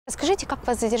Скажите, как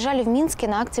вас задержали в Минске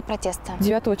на акции протеста?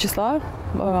 9 числа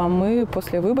мы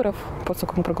после выборов, после того,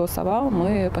 как мы проголосовали,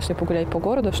 мы пошли погулять по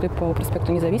городу, шли по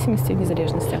проспекту Независимости,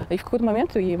 Незалежности. И в какой-то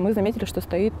момент мы заметили, что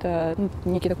стоит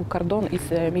некий такой кордон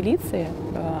из милиции.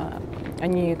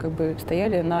 Они как бы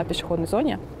стояли на пешеходной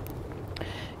зоне.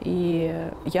 И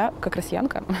я, как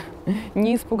россиянка,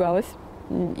 не испугалась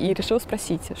и решила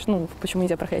спросить, почему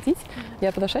нельзя проходить.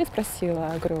 Я подошла и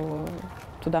спросила, говорю,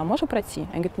 туда можно пройти?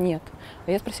 Они говорят, нет.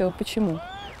 А я спросила, почему?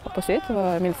 А после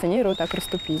этого милиционеры так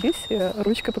расступились,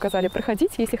 ручкой показали,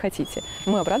 проходите, если хотите.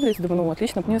 Мы обрадовались, думаю,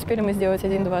 отлично. Не успели мы сделать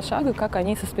 1-2 шага, как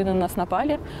они со спины на нас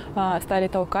напали, стали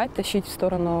толкать, тащить в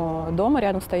сторону дома,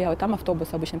 рядом стоял, и там автобус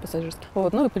обычный пассажирский.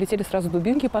 И полетели сразу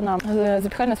дубинки по нам.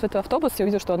 Запихали нас в этот автобус, я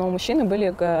увидела, что у одного мужчины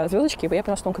были звездочки, и я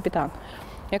поняла, что он капитан.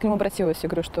 Я к нему обратилась, я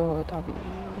говорю, что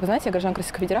вы знаете, я гражданка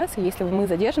Российской Федерации, если мы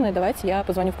задержаны, давайте я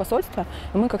позвоню в посольство,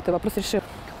 и мы как-то вопрос решим.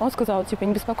 Он сказал,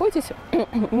 не беспокойтесь,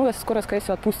 мы вас скоро, скорее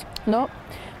всего, отпустим. Но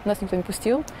нас никто не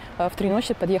пустил. В 3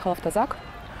 ночи подъехал автозак,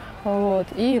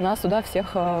 и нас туда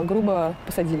всех грубо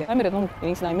посадили. Камеры, я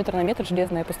не знаю, метр на метр,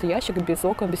 железный просто ящик, без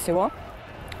окон, без всего.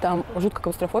 Там жуткая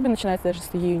клаустрофобия начинается, даже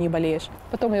если ею не болеешь.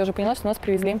 Потом я уже поняла, что нас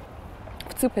привезли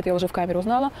в ЦИП, это я уже в камере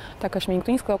узнала. Так, конечно, мне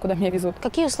никто не сказал, куда меня везут.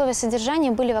 Какие условия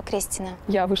содержания были в Окрестино?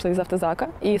 Я вышла из автозака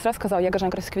и сразу сказала, я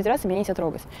гражданка Российской Федерации, меня нельзя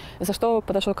трогать. За что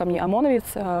подошел ко мне ОМОНовец,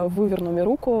 вывернул мне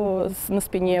руку, на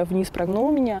спине вниз прогнул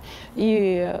меня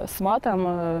и с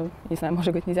матом, не знаю,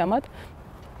 может быть, нельзя мат,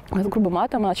 с грубым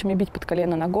матом начал меня бить под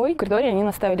колено ногой. В коридоре они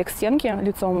наставили к стенке,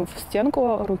 лицом в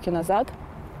стенку, руки назад,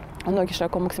 ноги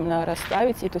широко максимально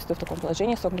расставить, и то есть ты в таком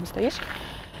положении, согнутым стоишь.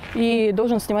 И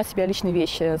должен снимать с себя личные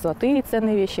вещи, золотые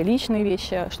ценные вещи, личные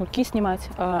вещи, шнурки снимать.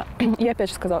 Я опять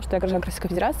же сказала, что я гражданка Российской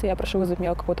Федерации, я прошу вызвать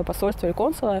меня какое-то посольство или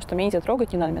консула, что меня нельзя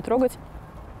трогать, не надо меня трогать.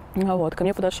 Ко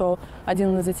мне подошел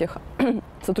один из этих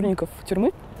сотрудников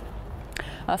тюрьмы,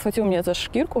 схватил меня за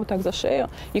шкирку, так за шею,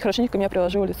 и хорошенько меня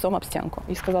приложил лицом об стенку.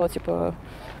 И сказала,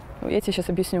 я тебе сейчас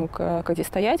объясню, как здесь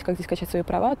стоять, как здесь качать свои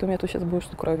права, ты у меня тут сейчас будешь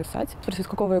кровью ссать. Спросил, с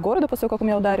какого я города, после того, как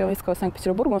меня ударил, я сказала,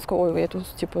 Санкт-Петербург, он сказал, ой, я эту,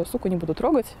 суку не буду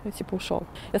трогать, ушел.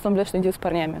 Я стала наблюдать, что они делают с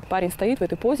парнями. Парень стоит в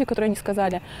этой позе, которую они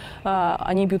сказали,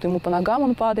 они бьют ему по ногам,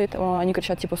 он падает, они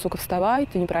кричат, сука, вставай,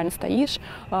 ты неправильно стоишь,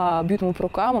 бьют ему по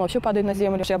рукам, он вообще падает на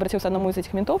землю. Я обратилась к одному из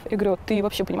этих ментов и говорю, ты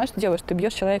вообще понимаешь, что делаешь? Ты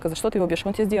бьешь человека, за что ты его бьешь?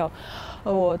 Он тебе сделал.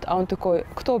 А он такой,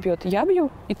 кто бьет? Я бью,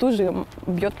 и тут же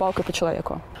бьет палкой по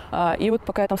человеку. И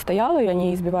пока я там стояла, и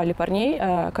они избивали парней,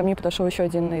 ко мне подошел еще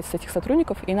один из этих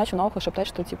сотрудников и начал на ухо шептать,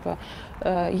 что,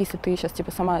 если ты сейчас,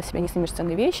 сама себя не снимешь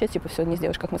ценные вещи, все не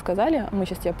сделаешь, как мы сказали, мы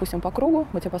сейчас тебя пустим по кругу,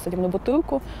 мы тебя посадим на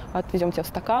бутылку, отвезем тебя в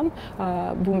стакан,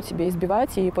 будем тебя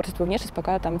избивать и портить твою внешность,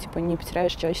 пока там, не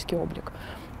потеряешь человеческий облик.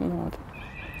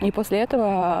 И после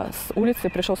этого с улицы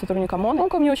пришел сотрудник ОМОН. Он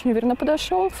ко мне очень уверенно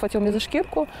подошел, схватил меня за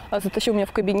шкирку, затащил меня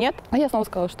в кабинет. А я снова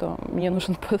сказала, что мне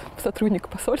нужен сотрудник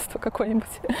посольства какой-нибудь.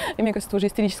 И мне кажется, это уже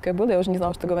истерическое было, я уже не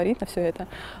знала, что говорить на все это.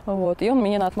 И он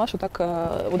меня на отмашку так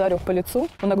ударил по лицу.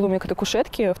 Он нагнул меня к этой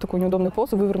кушетке в такую неудобную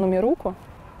позу, вывернул мне руку.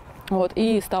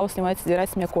 И стал сдирать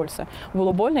с меня кольца.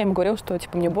 Было больно, я ему говорила, что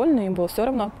мне больно, им было все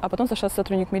равно. А потом зашла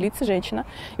сотрудник милиции, женщина,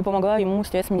 и помогла ему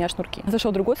снять с меня шнурки.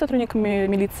 Зашел другой сотрудник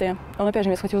милиции, он опять же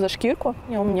меня схватил за шкирку,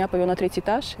 и он меня повел на 3-й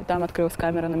этаж, и там открылась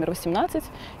камера номер 18,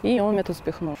 и он меня тут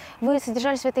спихнул. Вы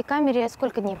содержались в этой камере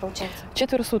сколько дней, получается?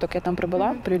 4 суток я там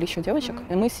пробыла, привели еще девочек,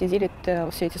 и мы сидели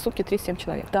все эти сутки 37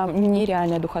 человек. Там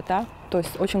нереальная духота, то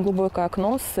есть очень глубокое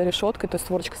окно с решеткой, то есть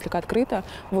створочка слегка открыта,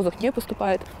 воздух не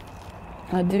поступает.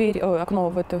 Окно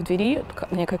в двери,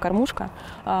 некая кормушка,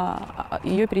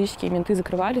 ее периодически менты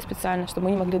закрывали специально, чтобы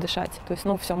мы не могли дышать. То есть,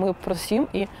 все, мы просим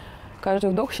и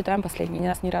каждый вдох считаем последний.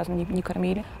 Нас ни разу не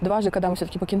кормили. Дважды, когда мы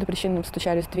все-таки по каким-то причинам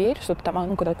стучались в дверь, что-то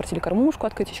там, куда-то просили кормушку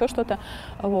открыть, еще что-то,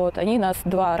 они нас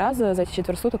 2 раза за эти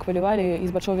 4 суток выливали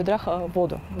из большого ведра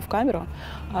воду в камеру.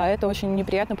 А это очень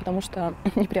неприятно, потому что,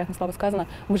 неприятно, слабо сказано,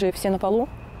 мы же все на полу.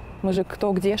 Мы же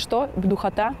кто, где, что,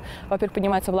 духота. Во-первых,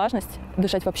 поднимается влажность,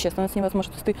 дышать вообще становится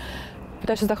невозможно. То есть ты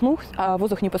пытаешься вздохнуть, а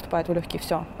воздух не поступает в легкие,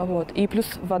 все. И плюс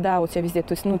вода у тебя везде,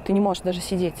 то есть ты не можешь даже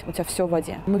сидеть, у тебя все в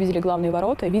воде. Мы видели главные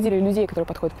ворота, видели людей, которые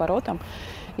подходят к воротам.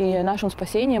 И нашим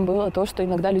спасением было то, что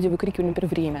иногда люди выкрикивали,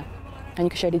 например, время. Они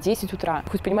кричали 10 утра.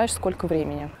 Хоть понимаешь, сколько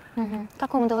времени.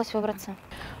 Как вам удалось выбраться?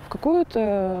 В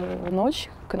какую-то ночь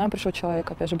к нам пришел человек,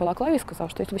 опять же, в балаклаве, и сказал,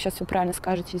 что если вы сейчас все правильно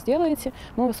скажете и сделаете,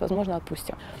 мы вас, возможно,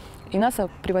 отпустим. И нас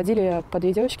приводили по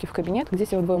 2 девочки в кабинет, где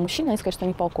сидели 2 мужчин, они сказали, что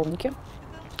они полковники.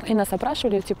 И нас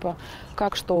опрашивали, типа,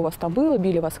 как, что у вас там было,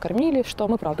 били вас, кормили, что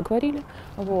мы правду говорили.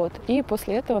 Вот. И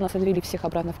после этого нас отвели всех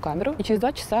обратно в камеру. И через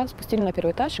 2 часа спустили на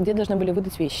первый этаж, где должны были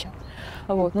выдать вещи.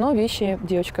 Вот. Но вещи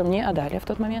девочкам не отдали в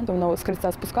тот момент. Но с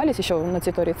крыльца спускались еще на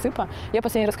территории ЦИПа. Я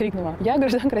последний раз крикнула: «Я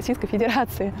гражданка Российской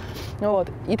Федерации». Вот.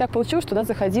 И так получилось, что туда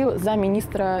заходил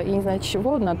замминистра, я не знаю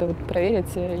чего, надо вот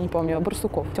проверить, не помню,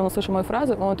 Барсуков. Он услышал мою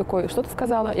фразу, он такой: «Что ты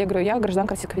сказала?» Я говорю: «Я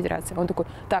гражданка Российской Федерации». Он такой: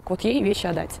 «Так, вот ей вещи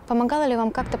отдать». Помогало ли вам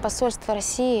как-то посольство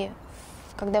России,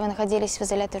 когда вы находились в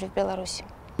изоляторе в Беларуси?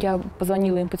 Я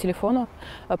позвонила им по телефону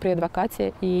при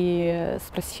адвокате и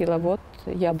спросила: вот,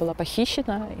 я была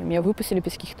похищена, и меня выпустили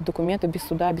без каких-то документов, без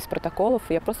суда, без протоколов.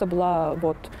 Я просто была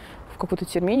вот в какой-то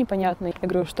тюрьме непонятной. Я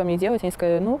говорю: что мне делать? Они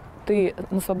сказали: ну, ты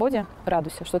на свободе,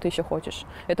 радуйся, что ты еще хочешь.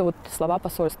 Это вот слова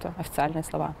посольства, официальные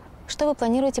слова. Что вы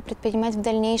планируете предпринимать в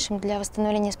дальнейшем для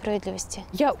восстановления справедливости?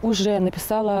 Я уже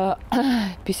написала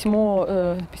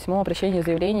письмо, обращение,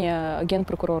 заявление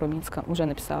генпрокурору Минска. Уже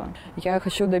написала. Я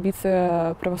хочу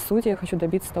добиться правосудия, хочу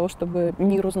добиться того, чтобы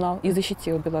мир узнал и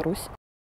защитил Беларусь.